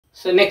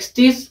So next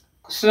is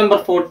question number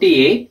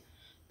 48.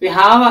 We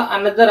have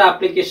another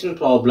application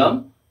problem.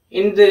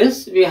 In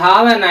this, we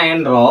have an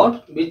iron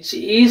rod which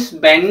is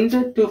bent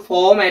to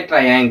form a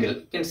triangle.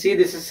 You can see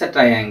this is a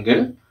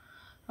triangle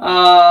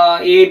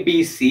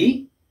ABC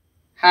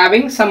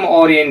having some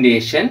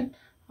orientation.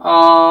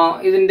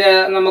 ഇതിന്റെ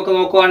നമുക്ക്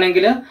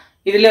നോക്കുകയാണെങ്കിൽ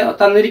ഇതിൽ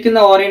തന്നിരിക്കുന്ന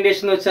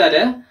orientation എന്ന് വെച്ചാൽ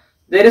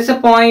there is a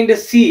point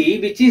C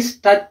which is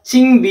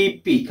touching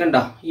VP.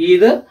 കണ്ടോ,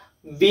 ഇത്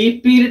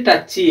VP യിൽ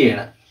ടച്ച്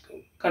ചെയ്യണം.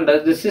 കണ്ടോ,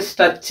 this is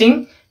touching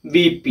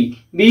VP.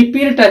 VP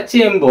യിൽ ടച്ച്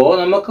ചെയ്യുമ്പോൾ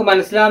നമുക്ക്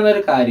മനസ്സിലാവുന്ന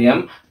ഒരു കാര്യം,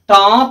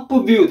 top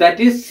view, that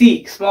is C,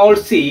 small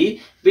c,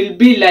 will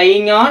be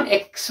lying on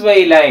XY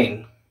line.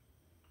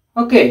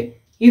 Okay,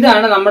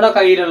 ഇതാണ് നമ്മുടെ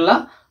കയ്യിലുള്ള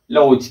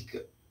ലോജിക്.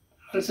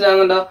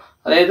 മനസ്സിലാകുന്നുണ്ടോ?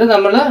 അതായത്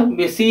നമ്മൾ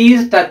C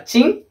is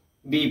touching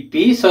VP,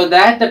 so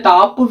that the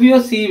top view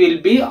of C will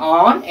be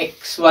on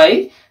XY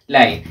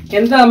line.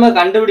 എന്താ നമ്മൾ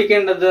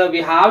കണ്ടുപിടിക്കേണ്ടത്?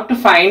 We have to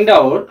find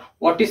out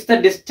what is the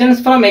distance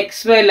from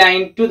XY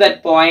line to that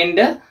point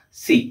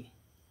C.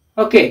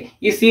 Okay,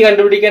 ഈ C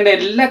കണ്ടുപിടിക്കേണ്ട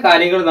എല്ലാ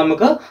കാര്യങ്ങളും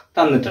നമുക്ക്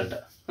തന്നിട്ടുണ്ട്.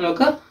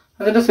 നമുക്ക്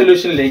അതിന്റെ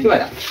സൊല്യൂഷനിലേക്ക്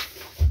വരാം.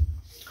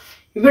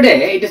 ഇവിടെ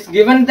it is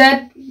given that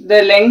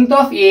the length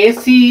of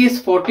AC is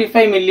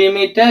 45 mm,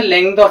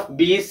 length of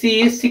BC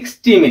is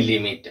 60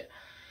 mm.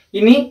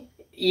 ഇനി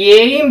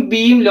എയും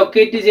ബിയും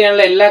ലൊക്കേറ്റ്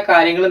ചെയ്യാനുള്ള എല്ലാ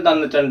കാര്യങ്ങളും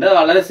തന്നിട്ടുണ്ട്.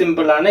 വളരെ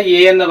സിമ്പിൾ ആണ്. എ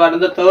എന്ന്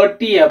പറയുന്നത്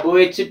 30 above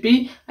HP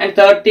and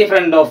 30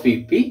 front of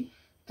VP,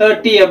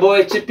 30 above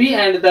HP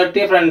and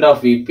 30 front of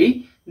VP.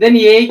 Then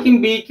എക്കും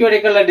ബിക്കും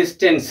ഇടയ്ക്കുള്ള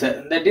distance,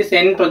 that is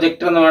N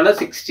projector എന്ന് പറയുന്നത്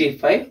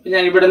 65.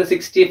 ഞാൻ ഇവിടെ നിന്ന്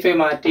 65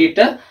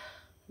 മാറ്റിയിട്ട്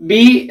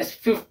B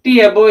 50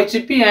 above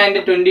HP and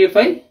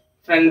 25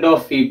 front of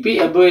VP,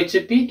 above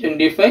HP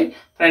 25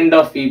 front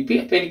of VP.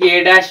 അപ്പോൾ എനിക്ക് എ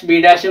ഡാഷ് ബി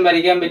ഡാഷും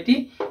വരയ്ക്കാൻ പറ്റി,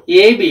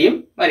 എ ബിയും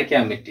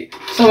വരയ്ക്കാൻ പറ്റി.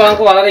 സോ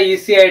നമുക്ക് വളരെ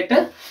ഈസി ആയിട്ട്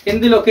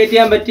എന്ത് ലൊക്കേറ്റ്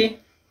ചെയ്യാൻ പറ്റി?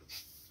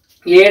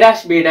 എ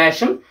ഡാഷ് ബി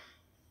ഡാഷും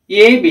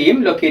എ ബിയും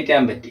ലൊക്കേറ്റ്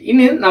ചെയ്യാൻ പറ്റി.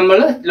 ഇനി നമ്മൾ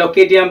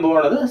ലൊക്കേറ്റ് ചെയ്യാൻ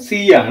പോകുന്നത് സി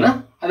ആണ്.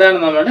 അതാണ്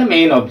നമ്മുടെ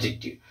മെയിൻ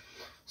ഒബ്ജക്റ്റീവ്.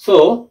 സോ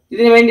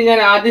ഇതിനു വേണ്ടി ഞാൻ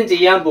ആദ്യം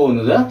ചെയ്യാൻ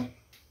പോകുന്നത്,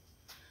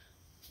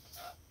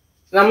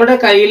 നമ്മുടെ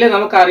കയ്യിൽ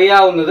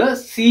നമുക്കറിയാവുന്നത്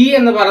സി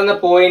എന്ന് പറയുന്ന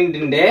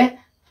പോയിന്റിന്റെ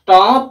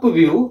ടോപ്പ്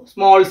വ്യൂ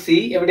സ്മോൾ സി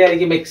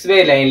എവിടെയായിരിക്കും?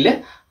 XY ലൈനിൽ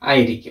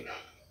ആയിരിക്കും.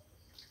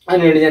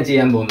 അതിനുവേണ്ടി ഞാൻ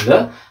ചെയ്യാൻ പോകുന്നത്,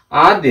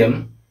 ആദ്യം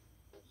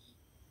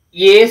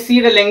എ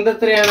സിയുടെ ലെങ്ത്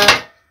എത്രയാണ്?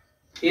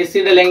 എ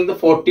സിയുടെ ലെങ്ത്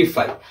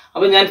 45.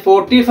 അപ്പൊ ഞാൻ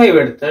 45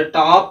 എടുത്ത്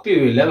ടോപ്പ്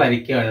വ്യൂവിൽ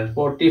വരയ്ക്കുകയാണ്.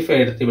 45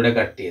 എടുത്ത് ഇവിടെ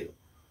കട്ട് ചെയ്തു.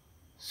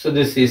 So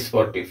this is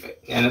 45.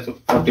 ഞാൻ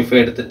 45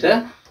 എടുത്തിട്ട്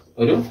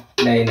ഒരു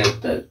ലൈൻ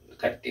എടുത്ത്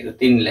കട്ട് ചെയ്തു,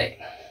 തിൻ ലൈൻ.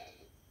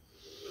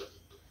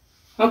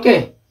 ഓക്കെ,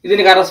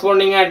 ഇതിന്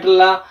കറസ്പോണ്ടിങ്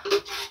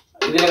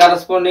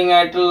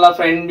ആയിട്ടുള്ള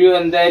ഫ്രണ്ട് വ്യൂ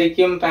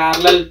എന്തായിരിക്കും?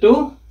 Parallel to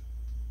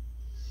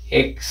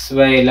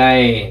XY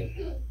line.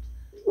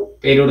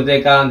 പേര്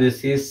കൊടുത്തേക്കാം.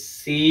 This is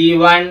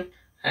C1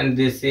 and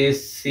this is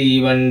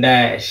C1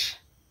 dash.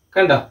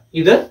 കണ്ടോ,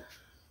 ഇത്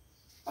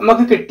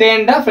നമുക്ക്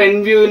കിട്ടേണ്ട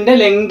ഫ്രണ്ട് വ്യൂവിന്റെ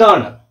ലെങ്ത്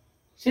ആണ്.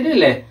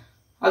 ശരിയല്ലേ?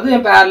 അത്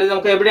ഞാൻ പാരലൽ,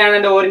 നമുക്ക് എവിടെയാണ്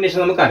എന്റെ ഓറിയന്റേഷൻ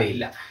നമുക്ക്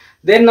അറിയില്ല.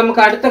 ദെൻ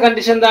നമുക്ക് അടുത്ത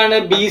കണ്ടീഷൻ എന്താണ്?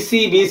 BC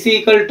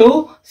equal to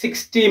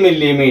 60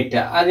 mm.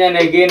 അത് ഞാൻ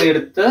അഗൈൻ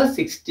എടുത്ത്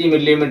 60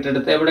 mm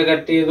എടുത്ത് എവിടെ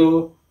കട്ട് ചെയ്തു?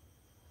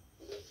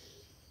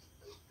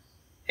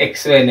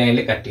 XY ലൈനിൽ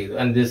കട്ട് ചെയ്തു.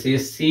 And this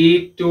is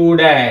C2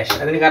 dash.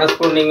 അതിന്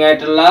കറസ്പോണ്ടിങ്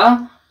ആയിട്ടുള്ള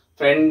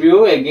front view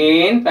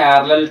again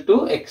parallel to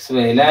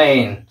XY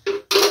line.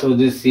 So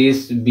this is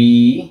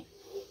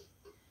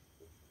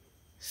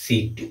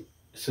BC2.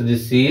 So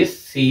this is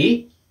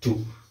C2.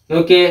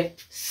 Okay,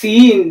 C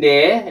ന്റെ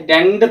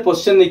രണ്ട്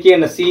പൊസിഷൻ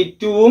നിൽക്കുകയാണ്,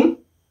 C2 ഉം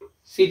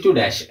C2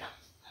 dash.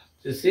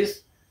 This is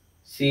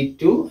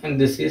C2 and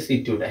this is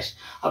C2 dash.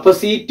 അപ്പോൾ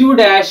C2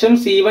 ഡാഷും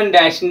C1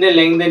 ഡാഷിന്റെ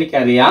length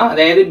എനിക്കറിയാം.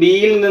 അതായത്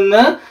ബിയിൽ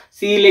നിന്ന്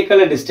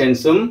സിയിലേക്കുള്ള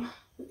ഡിസ്റ്റൻസും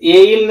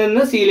എയിൽ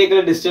നിന്ന്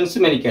സിയിലേക്കുള്ള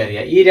ഡിസ്റ്റൻസും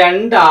എനിക്കറിയാം. ഈ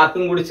രണ്ട്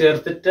ആർക്കും കൂടി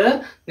ചേർത്തിട്ട്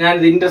ഞാൻ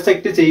ഇത്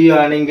ഇന്റർസെക്ട്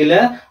ചെയ്യുകയാണെങ്കിൽ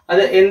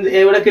അത്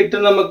എവിടെ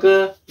കിട്ടും നമുക്ക്?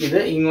 ഇത്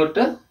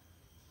ഇങ്ങോട്ട്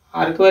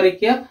ആർക്ക്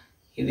വരയ്ക്കുക,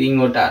 ഇത്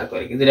ഇങ്ങോട്ട് ആർക്ക്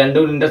വരയ്ക്കുക. ഇത്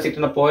രണ്ടും ഇന്റർസെക്ട്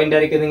ചെയ്യുന്ന പോയിന്റ്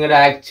ആയിരിക്കും നിങ്ങളുടെ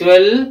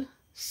actual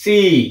C.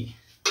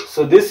 So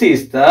this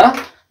is the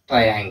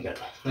triangle.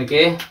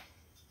 Okay,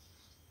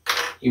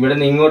 ഇവിടെ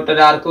നിന്ന് ഇങ്ങോട്ട്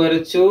ഒരു ആർക്ക്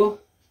വരച്ചു,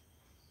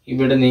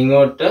 ഇവിടെ നിന്ന്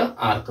ഇങ്ങോട്ട്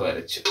ആർക്ക്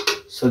വരച്ചു.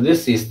 So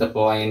this is the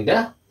point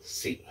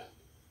C.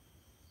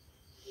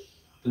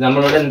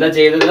 നമ്മളിവിടെ എന്താ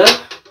ചെയ്തത്?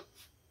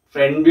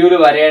 ഫ്രണ്ട് വ്യൂവിൽ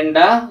വരേണ്ട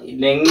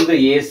length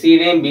A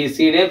സിയുടെയും B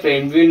സിയുടെയും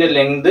front വ്യൂവിന്റെ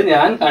length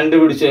ഞാൻ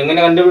കണ്ടുപിടിച്ചു. എങ്ങനെ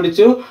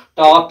കണ്ടുപിടിച്ചു?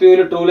 ടോപ്പ്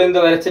വ്യൂവിൽ ട്രൂ ലെങ്ത്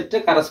വരച്ചിട്ട്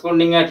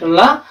കറസ്പോണ്ടിങ് ആയിട്ടുള്ള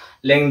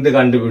ലെങ്ത്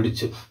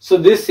കണ്ടുപിടിച്ചു. So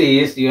this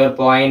is your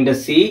point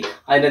C.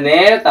 അതിന്റെ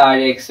നേരെ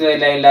താഴെ XY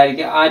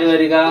ലൈനിലായിരിക്കും ആര്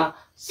വരിക?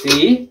 C.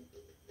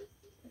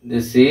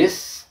 This is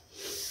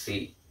C.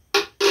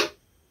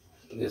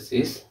 This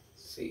is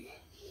C.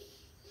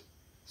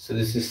 So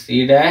this is C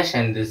dash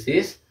and this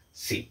is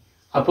C.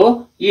 അപ്പോൾ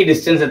ഈ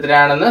ഡിസ്റ്റൻസ്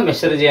എത്രയാണെന്ന്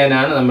മെഷർ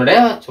ചെയ്യാനാണ് നമ്മുടെ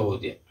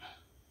ചോദ്യം.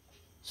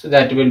 So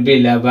that will be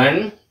 11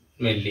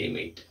 mm.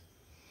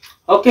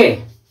 Okay,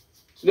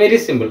 very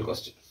simple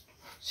question.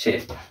 ശരി.